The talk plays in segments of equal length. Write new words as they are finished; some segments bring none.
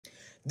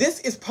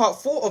This is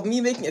part 4 of me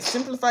making a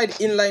simplified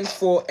inline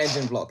 4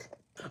 engine block.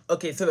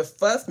 Okay, so the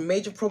first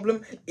major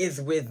problem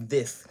is with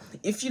this.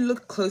 If you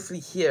look closely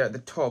here at the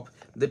top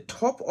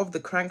of the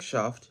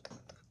crankshaft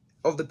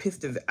of the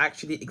pistons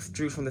actually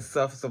extrude from the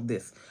surface of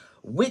this,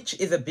 which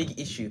is a big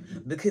issue,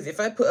 because if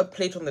I put a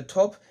plate on the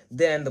top,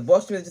 then the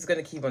bottom is just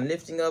going to keep on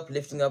lifting up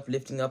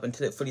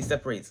until it fully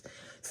separates.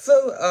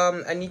 So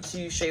I need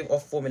to shave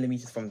off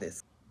 4mm from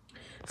this.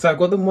 So I've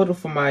got the model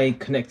for my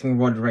connecting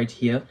rod right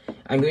here.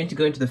 I'm going to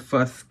go into the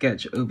first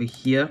sketch over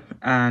here,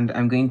 and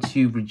I'm going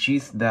to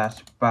reduce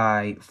that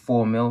by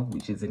 4mm,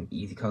 which is an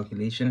easy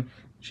calculation,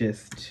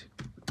 just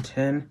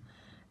 10.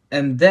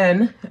 And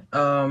then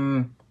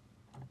I'm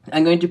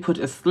going to put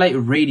a slight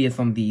radius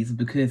on these,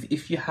 because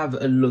if you have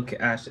a look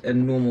at a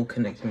normal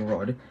connecting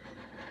rod,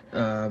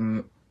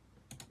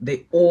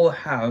 they all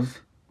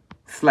have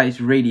slight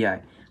radii.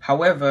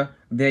 However,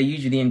 they're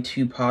usually in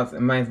 2 parts,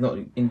 and mine's not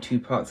in 2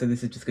 parts, so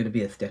this is just going to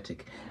be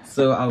aesthetic.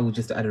 So I will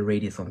just add a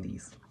radius on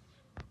these.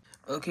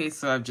 Okay,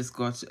 so I've just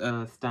got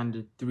a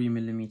standard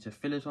 3mm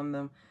fillet on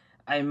them.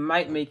 I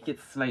might make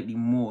it slightly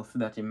more so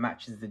that it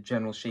matches the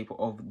general shape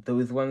of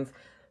those ones.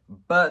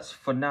 But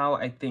for now,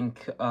 I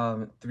think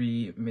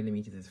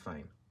 3mm is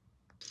fine.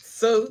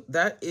 So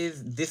that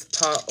is this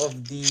part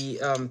of the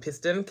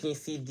piston. Can you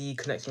see the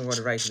connection rod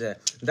right there?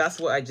 That's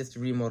what I just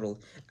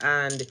remodeled.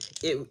 And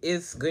it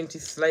is going to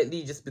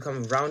slightly just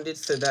become rounded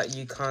so that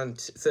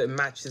it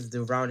matches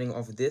the rounding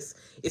of this.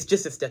 It's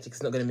just aesthetic,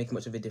 it's not going to make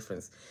much of a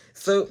difference.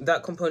 So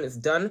that component's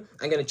done.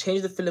 I'm going to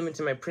change the filament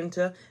in my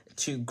printer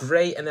to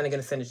grey, and then I'm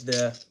going to send it to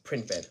the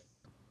print bed.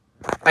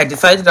 I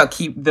decided I'll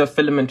keep the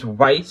filament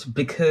white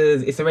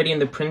because it's already in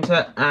the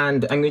printer,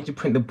 and I'm going to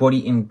print the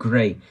body in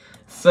grey.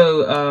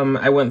 So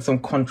I want some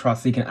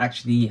contrast so you can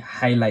actually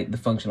highlight the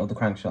function of the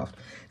crankshaft.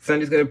 So I'm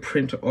just going to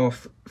print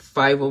off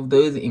 5 of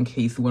those in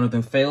case one of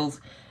them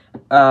fails.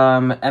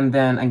 And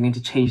then I'm going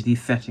to change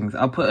these settings.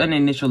 I'll put an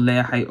initial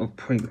layer height of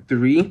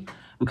 0.3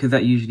 because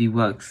that usually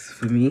works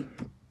for me.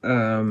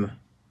 There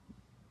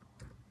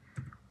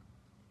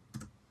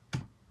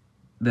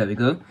we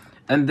go.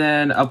 And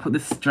then I'll put the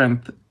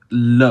strength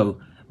low,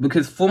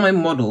 because for my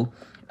model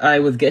I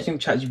was getting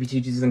ChatGPT to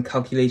do some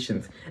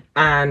calculations,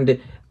 and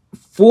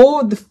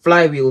for the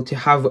flywheel to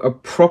have a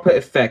proper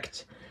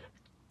effect,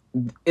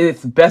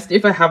 it's best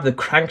if I have the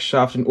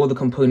crankshaft and all the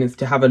components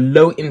to have a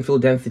low infill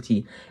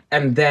density,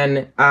 and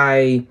then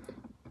I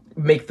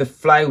make the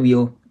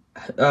flywheel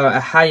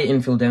a higher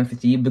infill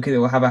density because it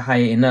will have a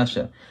higher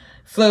inertia.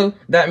 So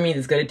that means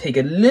it's going to take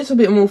a little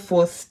bit more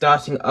force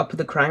starting up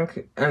the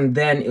crank, and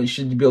then it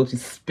should be able to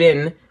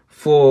spin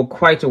for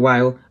quite a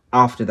while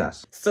after that.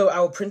 So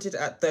I will print it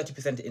at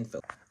 30%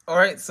 infill.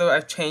 Alright, so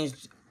I've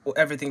changed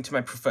everything to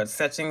my preferred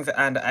settings,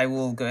 and I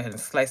will go ahead and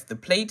slice the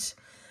plate,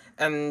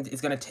 and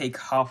it's going to take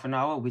half an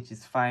hour, which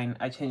is fine.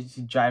 I changed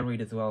it to gyroid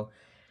as well.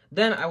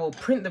 Then I will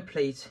print the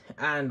plate,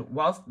 and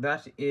whilst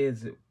that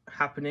is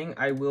happening,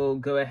 I will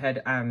go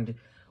ahead and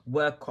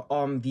work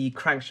on the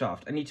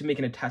crankshaft. I need to make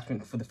an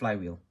attachment for the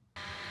flywheel.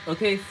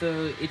 Okay,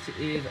 so it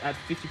is at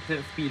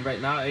 50% speed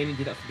right now. I only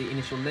did that for the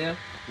initial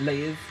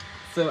layers.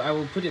 So I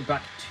will put it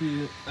back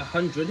to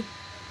 100,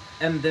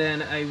 and then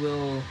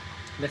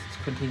let's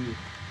continue.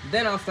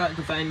 Then I'll start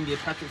designing the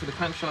attachment for the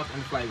crankshaft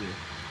and the flywheel.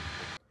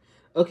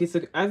 Okay,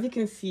 so as you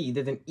can see,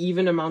 there's an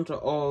even amount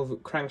of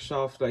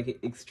crankshaft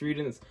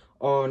extrudents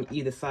on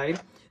either side.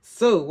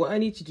 So what I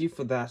need to do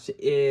for that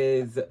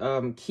is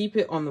keep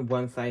it on the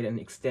one side and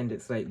extend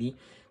it slightly.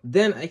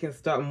 Then I can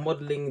start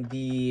modeling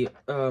the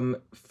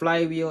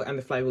flywheel and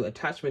the flywheel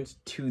attachment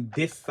to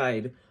this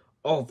side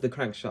of the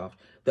crankshaft.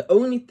 The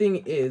only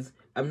thing is,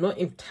 I'm not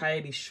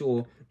entirely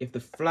sure if the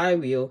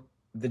flywheel,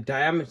 the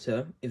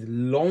diameter, is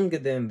longer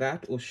than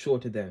that or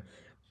shorter than.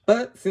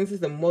 But since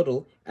it's a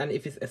model, and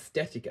if it's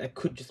aesthetic, I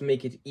could just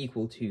make it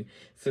equal to,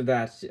 so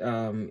that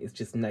it's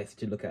just nice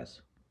to look at.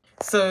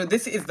 So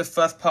this is the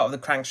first part of the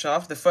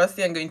crankshaft. The first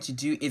thing I'm going to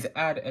do is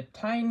add a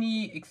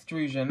tiny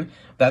extrusion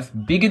that's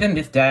bigger than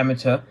this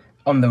diameter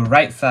on the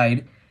right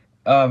side,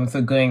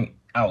 so going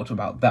out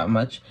about that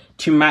much,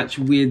 to match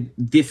with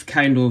this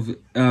kind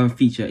of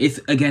feature. It's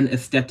again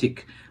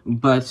aesthetic,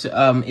 but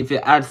if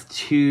it adds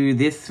to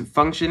this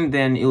function,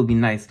 then it'll be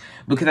nice,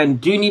 because I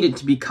do need it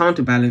to be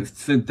counterbalanced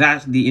so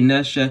that the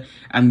inertia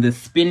and the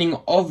spinning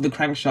of the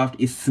crankshaft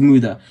is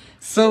smoother.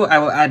 So I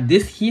will add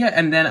this here,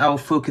 and then I'll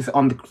focus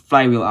on the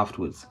flywheel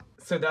afterwards.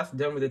 So that's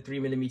done with a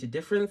 3mm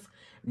difference.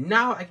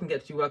 Now I can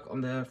get to work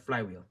on the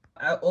flywheel.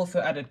 I'll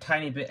also add a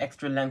tiny bit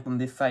extra length on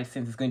this side,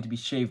 since it's going to be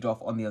shaved off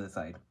on the other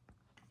side.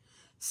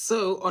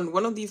 So on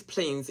one of these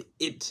planes,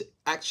 it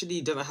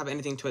actually doesn't have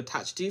anything to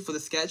attach to for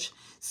the sketch.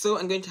 So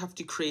I'm going to have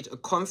to create a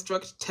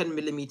construct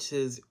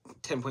 10mm,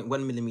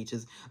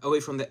 10.1mm away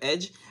from the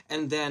edge.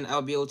 And then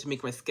I'll be able to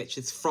make my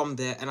sketches from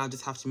there, and I'll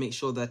just have to make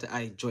sure that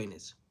I join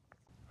it.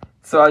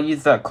 So I'll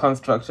use that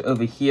construct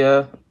over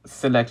here,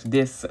 select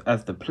this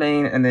as the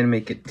plane, and then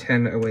make it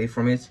 10 away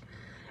from it.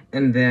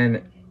 And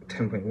then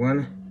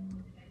 10.1.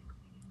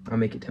 I'll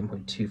make it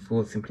 10.2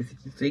 for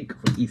simplicity's sake,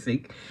 for ease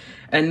sake.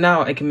 And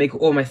now I can make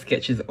all my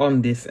sketches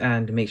on this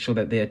and make sure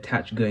that they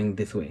attach going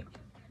this way.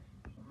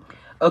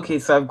 Okay,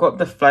 so I've got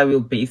the flywheel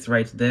base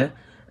right there.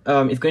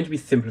 It's going to be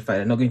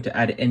simplified. I'm not going to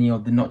add any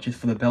of the notches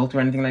for the belt or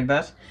anything like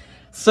that.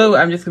 So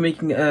I'm just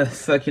making a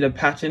circular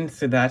pattern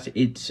so that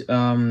it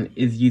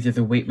is used as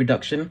a weight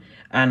reduction,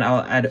 and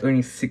I'll add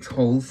only 6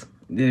 holes.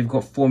 They've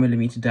got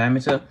 4mm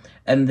diameter,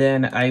 and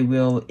then I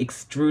will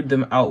extrude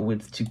them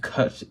outwards to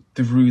cut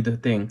through the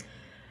thing.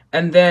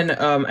 And then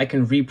I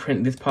can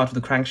reprint this part of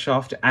the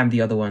crankshaft and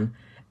the other one,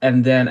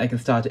 and then I can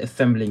start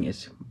assembling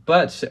it.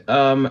 But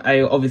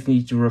I obviously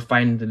need to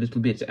refine it a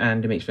little bit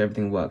and to make sure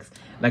everything works.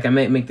 Like, I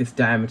might make this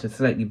diameter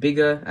slightly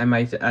bigger, I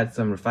might add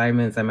some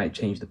refinements, I might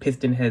change the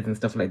piston heads and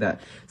stuff like that.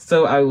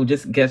 So I will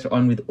just get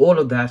on with all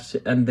of that,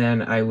 and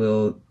then I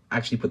will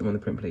actually put them on the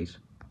print plate.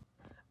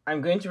 I'm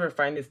going to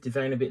refine this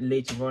design a bit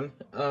later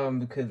on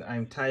because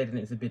I'm tired and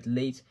it's a bit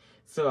late.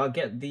 So I'll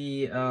get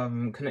the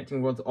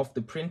connecting rods off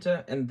the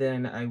printer, and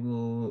then I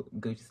will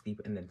go to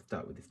sleep and then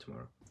start with this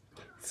tomorrow.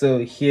 So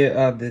here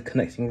are the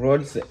connecting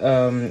rods.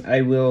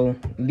 I will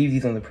leave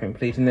these on the print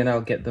plate, and then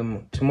I'll get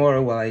them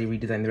tomorrow while I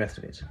redesign the rest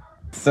of it.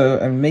 So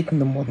I'm making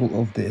the model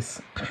of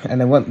this,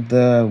 and I want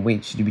the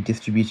weight to be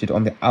distributed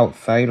on the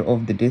outside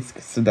of the disc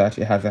so that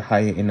it has a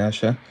higher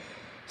inertia.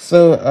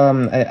 So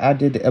I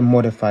added a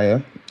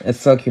modifier, a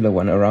circular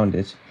one around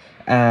it,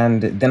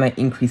 and then I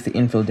increased the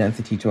infill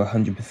density to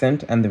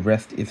 100%, and the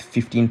rest is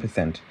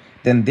 15%.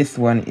 Then this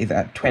one is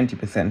at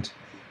 20%.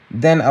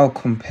 Then I'll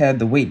compare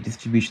the weight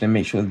distribution and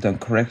make sure it's done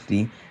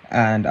correctly,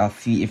 and I'll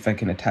see if I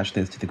can attach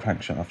those to the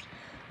crankshaft.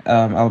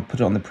 I'll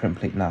put it on the print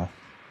plate now.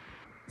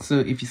 So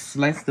if you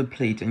slice the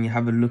plate and you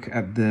have a look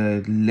at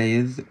the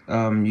layers,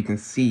 you can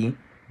see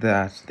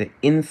that the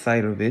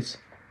inside of it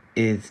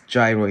is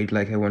gyroid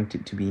like I want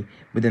it to be,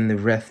 but then the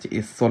rest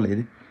is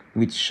solid,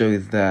 which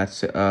shows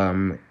that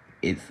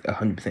it's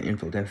 100%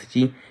 infill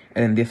density,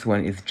 and then this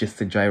one is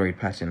just a gyroid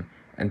pattern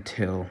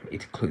until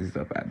it closes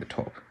up at the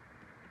top.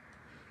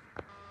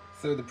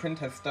 So the print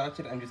has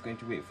started. I'm just going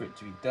to wait for it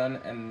to be done,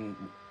 and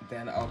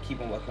then I'll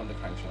keep on working on the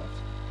crankshaft.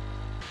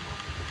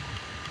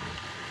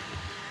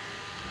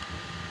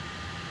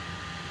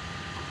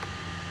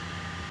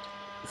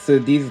 So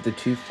these are the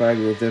two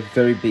flywheels. They're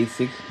very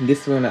basic.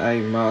 This one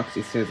I marked,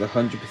 it says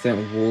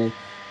 100% wall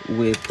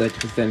with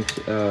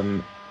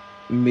 30%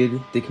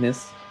 mid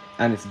thickness,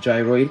 and it's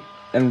gyroid.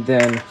 And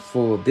then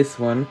for this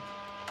one,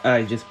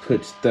 I just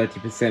put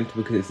 30%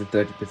 because it's a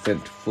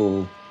 30%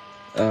 full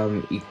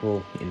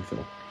equal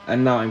infill.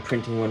 And now I'm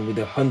printing one with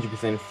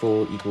 100%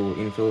 full equal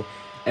infill,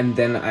 and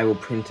then I will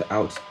print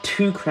out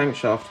 2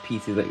 crankshaft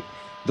pieces, like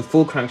the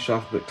full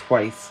crankshaft but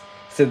twice,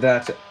 so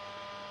that,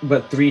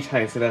 but 3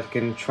 times, so that I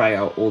can try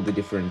out all the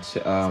different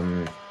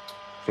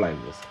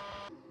flywheels.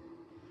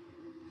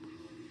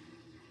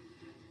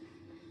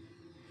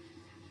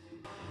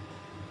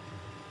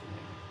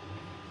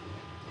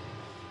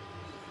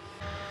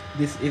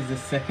 This is the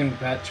second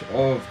batch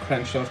of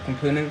crankshaft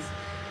components.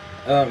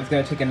 It's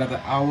going to take another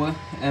hour,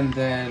 and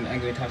then I'm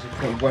going to have to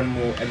print one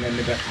more, and then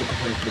the rest of the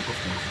components for the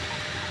pistons.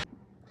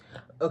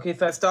 Okay,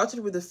 so I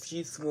started with a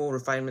few small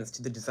refinements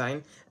to the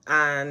design,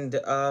 and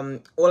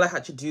all I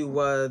had to do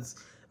was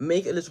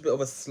make a little bit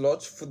of a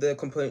slot for the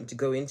component to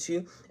go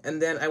into,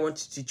 and then I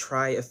wanted to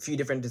try a few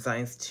different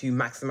designs to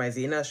maximize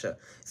the inertia.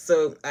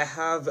 So I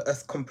have a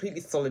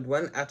completely solid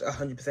one at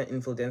 100%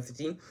 infill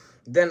density.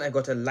 Then I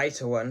got a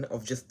lighter one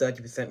of just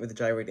 30% with the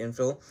gyroid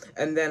infill,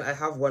 and then I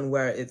have one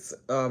where it's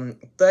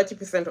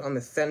 30% on the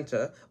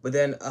center, but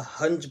then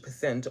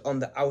 100% on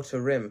the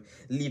outer rim,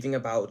 leaving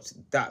about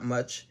that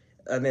much.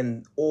 And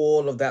then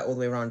all of that all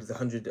the way around is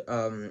 100%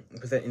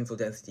 infill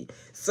density.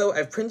 So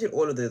I've printed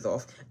all of those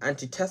off, and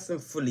to test them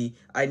fully,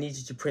 I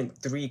needed to print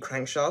 3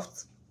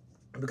 crankshafts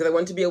because I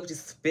want to be able to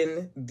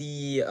spin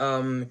the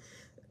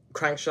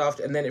crankshaft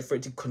and then for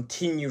it to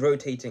continue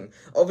rotating.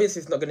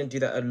 Obviously, it's not going to do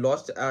that a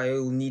lot.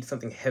 I'll need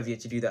something heavier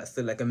to do that,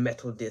 so like a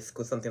metal disc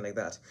or something like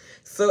that.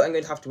 So I'm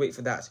going to have to wait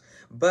for that.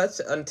 But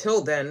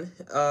until then,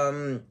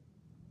 I'm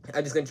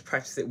just going to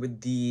practice it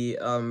with the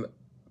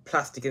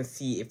plastic and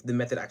see if the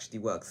method actually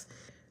works.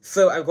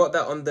 So I've got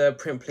that on the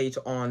print plate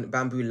on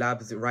Bambu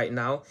Labs right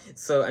now.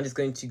 So I'm just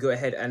going to go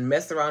ahead and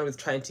mess around with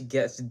trying to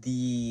get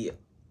the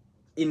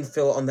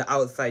infill on the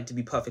outside to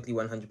be perfectly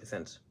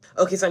 100%.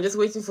 Okay, so I'm just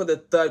waiting for the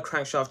 3rd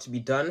crankshaft to be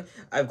done.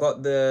 I've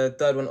got the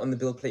 3rd one on the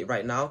build plate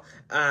right now,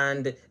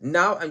 and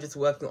now I'm just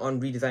working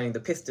on redesigning the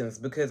pistons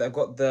because I've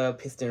got the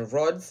piston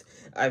rods,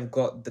 I've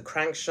got the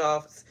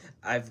crankshafts,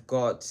 I've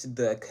got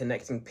the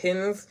connecting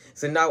pins.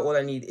 So now all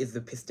I need is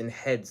the piston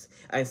heads.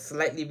 I'm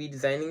slightly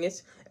redesigning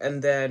it,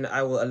 and then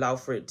I will allow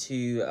for it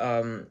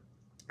to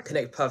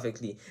connect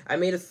perfectly. I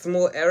made a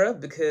small error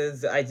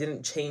because I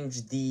didn't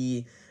change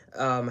the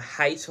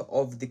height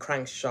of the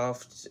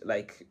crankshaft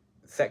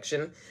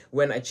section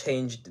when I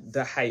changed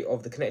the height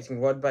of the connecting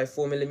rod by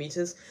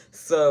 4mm.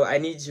 So I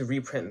needed to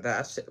reprint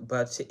that,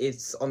 but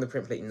it's on the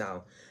print plate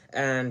now.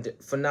 And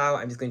for now,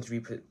 I'm just going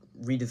to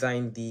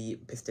redesign the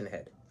piston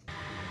head.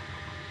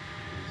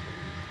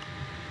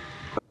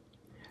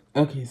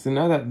 Okay, so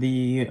now that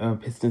the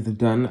pistons are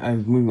done,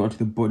 I'm moving on to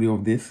the body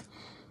of this.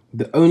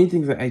 The only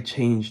thing that I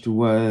changed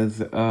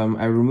was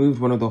I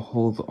removed one of the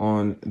holes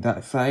on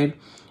that side,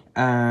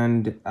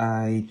 and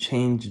I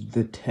changed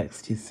the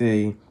text to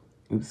say,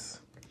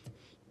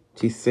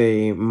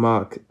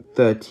 Mark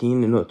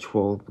 13 and not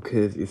 12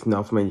 because it's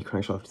now for my new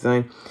crankshaft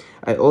design.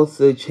 I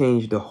also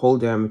changed the hole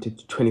diameter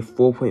to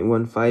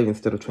 24.15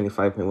 instead of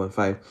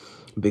 25.15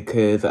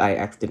 because I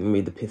accidentally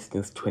made the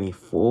pistons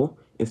 24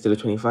 instead of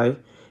 25.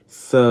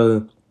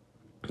 So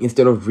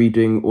instead of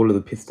redoing all of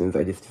the pistons,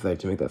 I just decided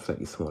to make that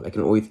slightly small. I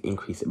can always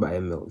increase it by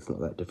a mil, it's not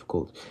that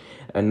difficult.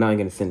 And now I'm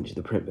going to send it to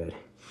the print bed.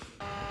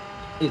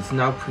 It's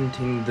now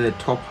printing the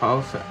top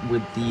half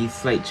with the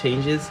slight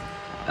changes,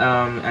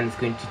 and it's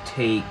going to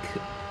take,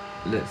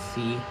 let's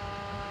see,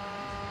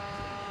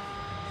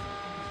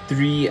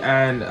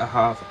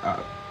 3.5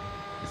 hours.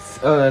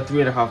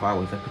 3.5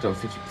 hours. I put on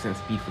 50%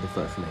 speed for the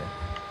first layer,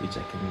 which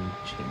I can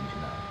change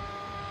now.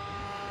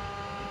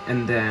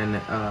 And then,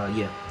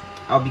 yeah,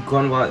 I'll be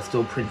gone while it's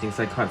still printing,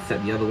 so I can't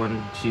set the other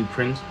one to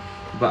print,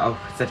 but I'll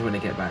set it when I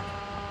get back.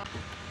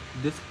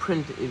 This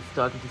print is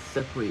starting to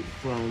separate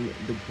from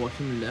the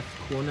bottom left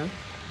corner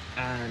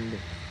and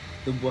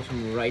the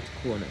bottom right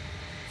corner.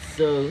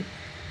 So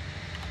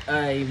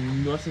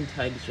I'm not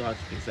entirely sure how to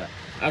fix that.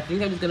 I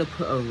think I'm just going to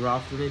put a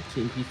raft on it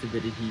to increase the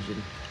bed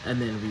adhesion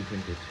and then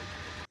reprint it.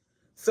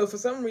 So for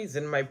some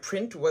reason, my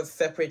print was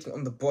separating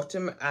on the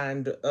bottom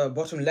and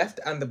bottom left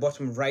and the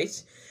bottom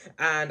right,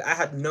 and I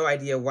had no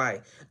idea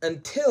why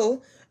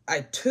until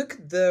I took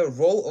the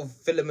roll of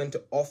filament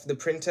off the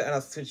printer and I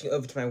was switching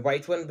over to my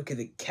white one because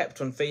it kept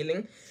on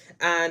failing,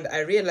 and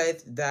I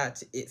realized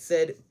that it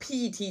said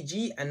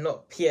PETG and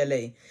not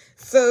PLA.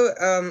 So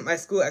my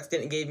school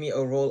accidentally gave me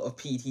a roll of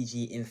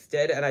PETG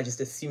instead, and I just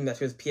assumed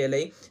that it was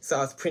PLA, so I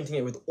was printing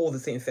it with all the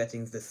same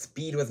settings. The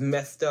speed was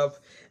messed up,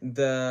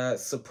 the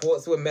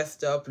supports were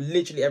messed up,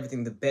 literally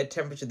everything, the bed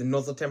temperature, the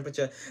nozzle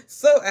temperature,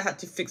 so I had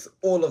to fix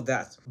all of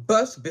that.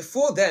 But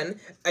before then,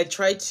 I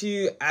tried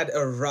to add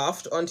a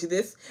raft onto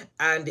this,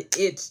 and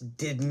it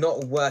did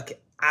not work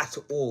at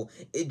all.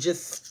 It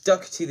just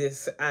stuck to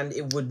this and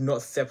it would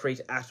not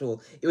separate at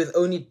all. It was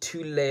only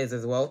 2 layers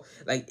as well.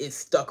 Like, it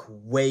stuck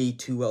way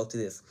too well to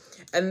this.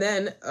 And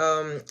then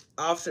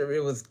after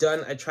it was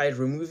done, I tried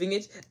removing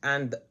it,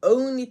 and the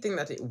only thing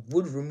that it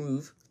would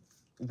remove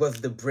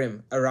was the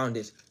brim around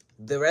it.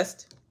 The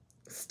rest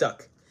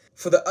stuck.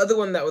 For the other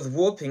one that was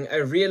warping, I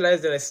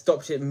realized that I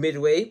stopped it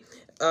midway.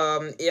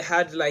 It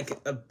had like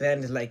a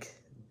bend like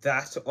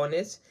that on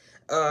it,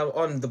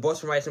 on the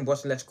bottom right and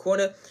bottom left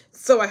corner,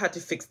 so I had to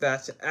fix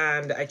that,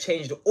 and I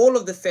changed all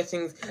of the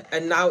settings,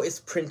 and now it's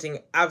printing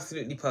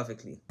absolutely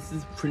perfectly. This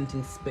is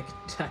printing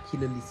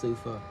spectacularly so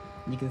far.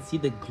 You can see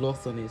the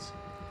gloss on it,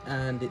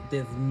 and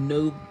there's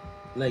no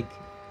like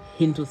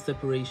hint of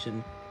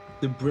separation.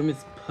 The brim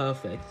is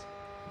perfect,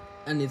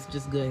 and it's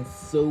just going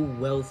so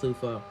well so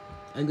far.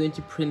 I'm going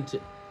to print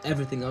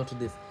everything out of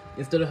this.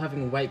 Instead of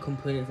having white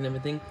components and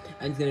everything,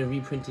 I'm just going to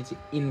reprint it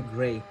in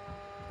grey.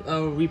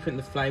 I'll reprint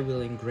the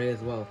flywheel in grey as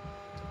well,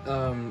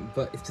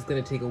 but it's just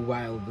going to take a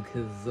while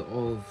because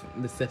of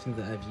the settings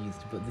that I've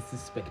used, but this is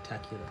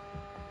spectacular.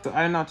 So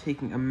I'm now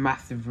taking a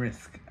massive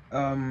risk.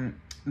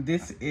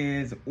 This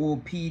is all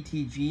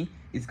PETG.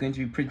 It's going to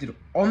be printed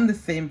on the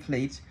same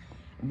plate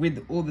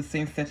with all the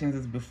same settings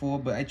as before,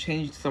 but I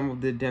changed some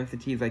of the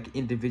densities like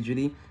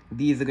individually.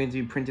 These are going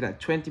to be printed at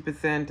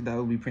 20%, that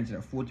will be printed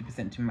at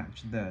 40% to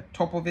match the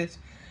top of it.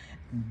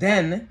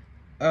 Then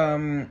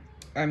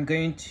I'm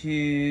going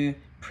to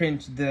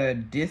print the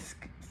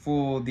disc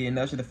for the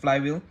inertia, the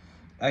flywheel.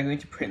 I'm going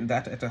to print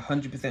that at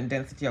 100%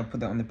 density. I'll put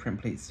that on the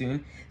print plate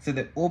soon. So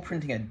they're all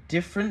printing at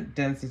different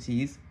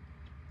densities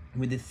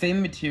with the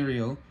same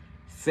material,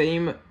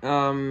 same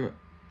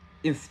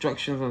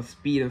instructions on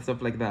speed and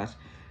stuff like that.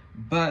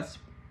 But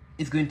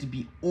it's going to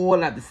be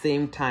all at the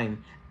same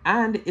time.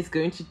 And it's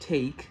going to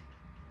take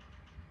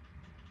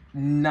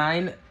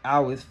 9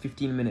 hours,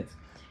 15 minutes.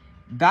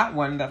 That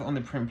one that's on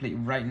the print plate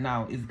right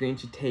now is going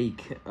to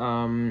take,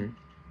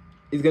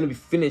 is going to be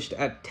finished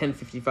at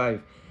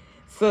 10:55.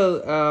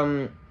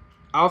 So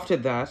after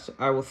that,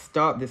 I will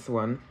start this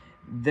one.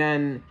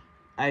 Then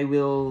I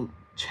will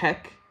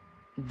check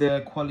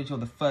the quality of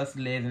the first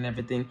layers and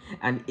everything.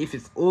 And if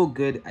it's all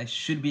good, I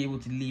should be able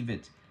to leave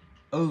it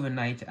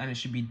overnight, and it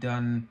should be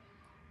done.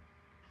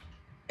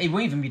 It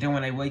won't even be done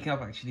when I wake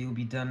up, actually. It will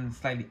be done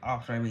slightly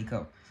after I wake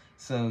up.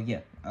 So yeah,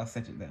 I'll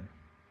set it then.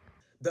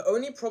 The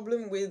only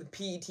problem with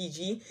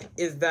PETG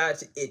is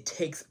that it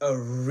takes a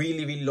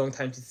really long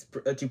time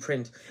to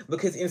print,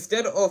 because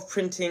instead of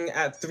printing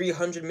at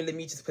 300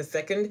 millimeters per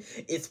second,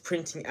 it's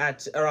printing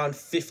at around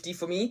 50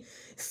 for me.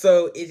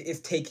 So it is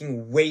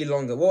taking way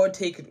longer. What would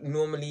take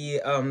normally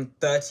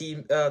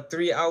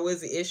 3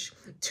 hours-ish,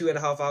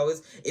 2.5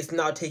 hours, it's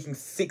now taking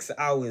 6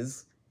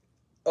 hours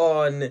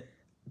on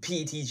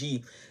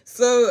PETG.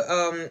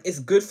 So it's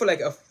good for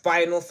like a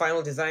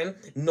final design,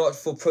 not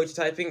for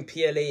prototyping.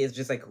 PLA is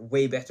just like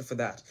way better for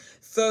that.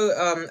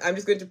 So I'm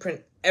just going to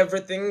print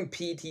everything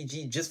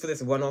PETG just for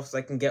this one-off, so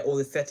I can get all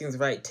the settings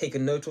right, take a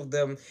note of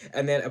them,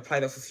 and then apply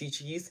that for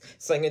future use.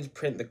 So I'm going to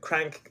print the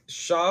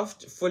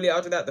crankshaft fully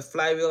out of that, the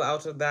flywheel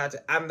out of that,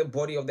 and the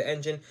body of the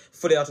engine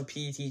fully out of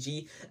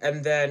PETG.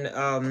 And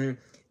then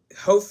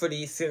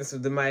hopefully, since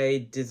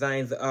my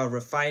designs are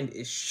refined,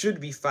 it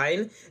should be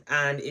fine,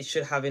 and it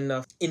should have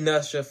enough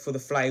inertia for the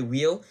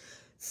flywheel.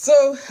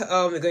 So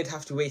we're going to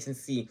have to wait and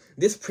see.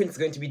 This print is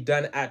going to be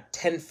done at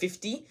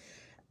 10:50,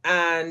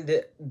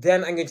 and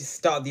then I'm going to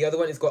start the other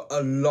one. It's got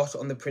a lot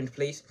on the print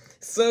plate,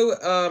 so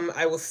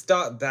I will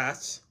start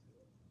that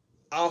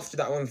after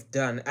that one's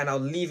done, and I'll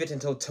leave it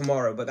until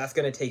tomorrow, but that's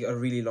going to take a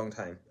really long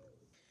time.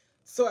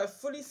 So I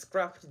fully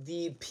scrapped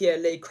the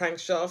PLA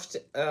crankshaft,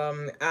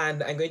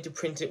 and I'm going to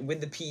print it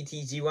with the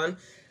PETG one.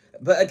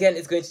 But again,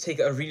 it's going to take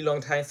a really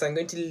long time, so I'm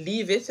going to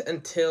leave it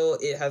until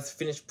it has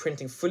finished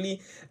printing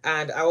fully,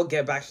 and I will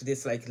get back to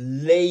this like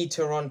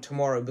later on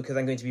tomorrow because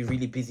I'm going to be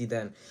really busy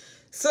then.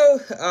 So,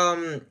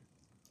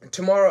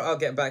 tomorrow I'll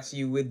get back to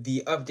you with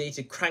the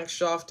updated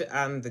crankshaft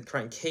and the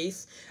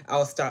crankcase.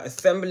 I'll start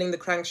assembling the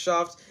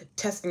crankshaft,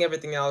 testing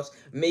everything out,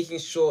 making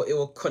sure it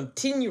will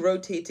continue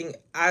rotating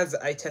as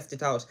I test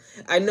it out.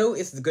 I know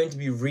it's going to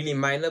be really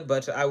minor,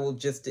 but I will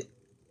just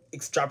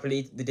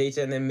extrapolate the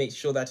data and then make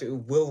sure that it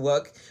will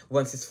work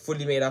once it's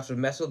fully made out of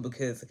metal,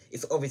 because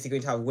it's obviously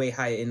going to have way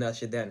higher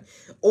inertia then.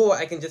 Or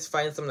I can just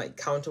find some like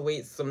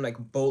counterweights, some like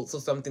bolts or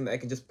something that I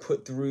can just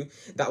put through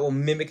that will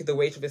mimic the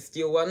weight of a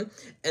steel one,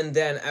 and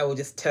then I will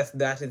just test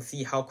that and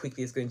see how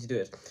quickly it's going to do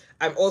it.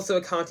 I'm also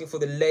accounting for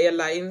the layer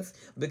lines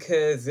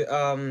because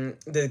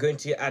they're going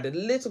to add a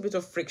little bit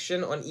of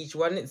friction on each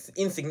one. It's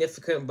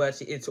insignificant, but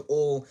it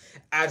all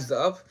adds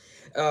up.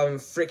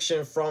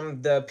 Friction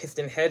from the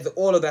piston heads,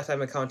 all of that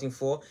I'm accounting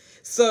for.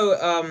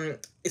 So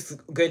it's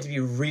going to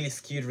be really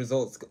skewed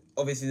results.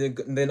 Obviously,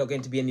 they're not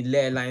going to be any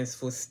layer lines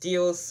for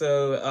steel,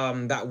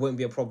 so that won't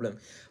be a problem.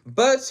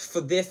 But for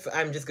this,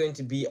 I'm just going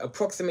to be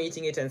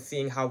approximating it and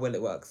seeing how well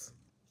it works.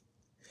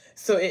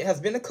 So it has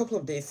been a couple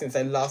of days since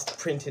I last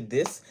printed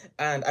this,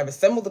 and I've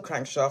assembled the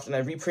crankshaft and I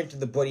reprinted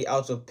the body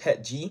out of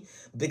PETG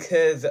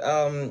because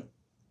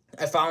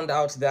I found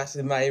out that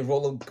my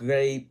roller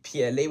grey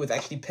PLA was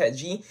actually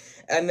PETG,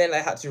 and then I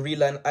had to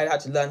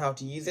learn how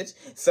to use it.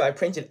 So I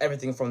printed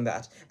everything from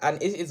that,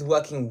 and it is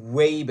working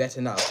way better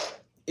now.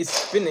 It's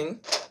spinning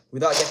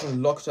without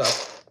getting locked up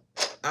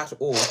at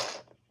all.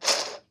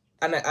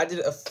 And I added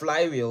a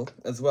flywheel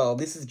as well.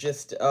 This is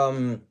just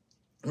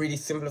really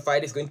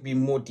simplified. It's going to be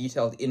more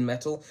detailed in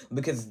metal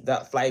because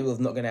that flywheel is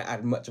not going to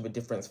add much of a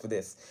difference for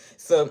this.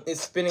 So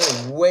it's spinning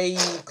way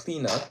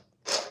cleaner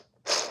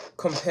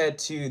compared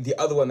to the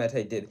other one that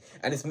I did,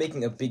 and it's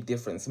making a big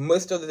difference.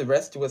 Most of the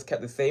rest was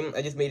kept the same.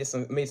 I just made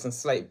some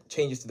slight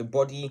changes to the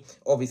body.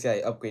 Obviously,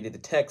 I upgraded the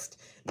text.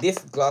 This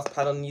glass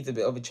panel needs a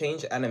bit of a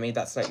change, and I made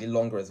that slightly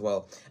longer as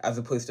well, as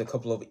opposed to a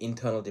couple of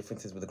internal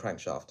differences with the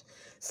crankshaft.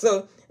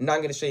 So now I'm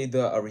going to show you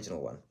the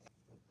original one.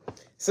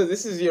 So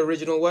this is the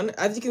original one.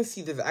 As you can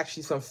see, there's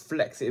actually some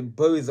flex. It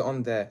bows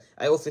on there.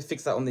 I also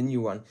fixed that on the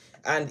new one.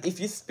 And if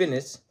you spin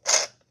it,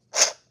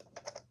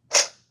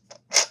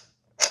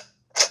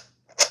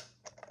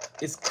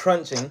 it's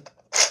crunching,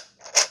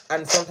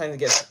 and sometimes it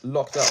gets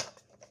locked up,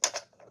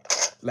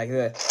 like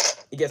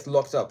that. It gets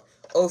locked up.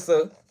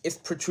 Also, it's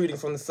protruding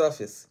from the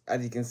surface,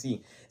 as you can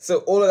see. So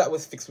all of that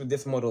was fixed with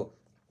this model.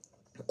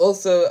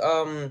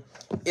 Also,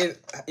 it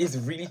is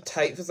really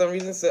tight for some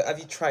reason, so as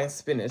you try and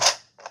spin it,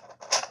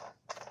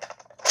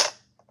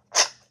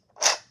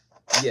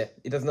 yeah,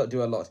 it does not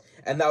do a lot.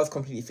 And that was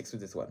completely fixed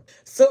with this one.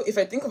 So if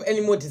I think of any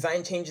more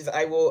design changes,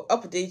 I will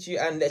update you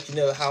and let you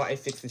know how I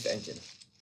fix this engine.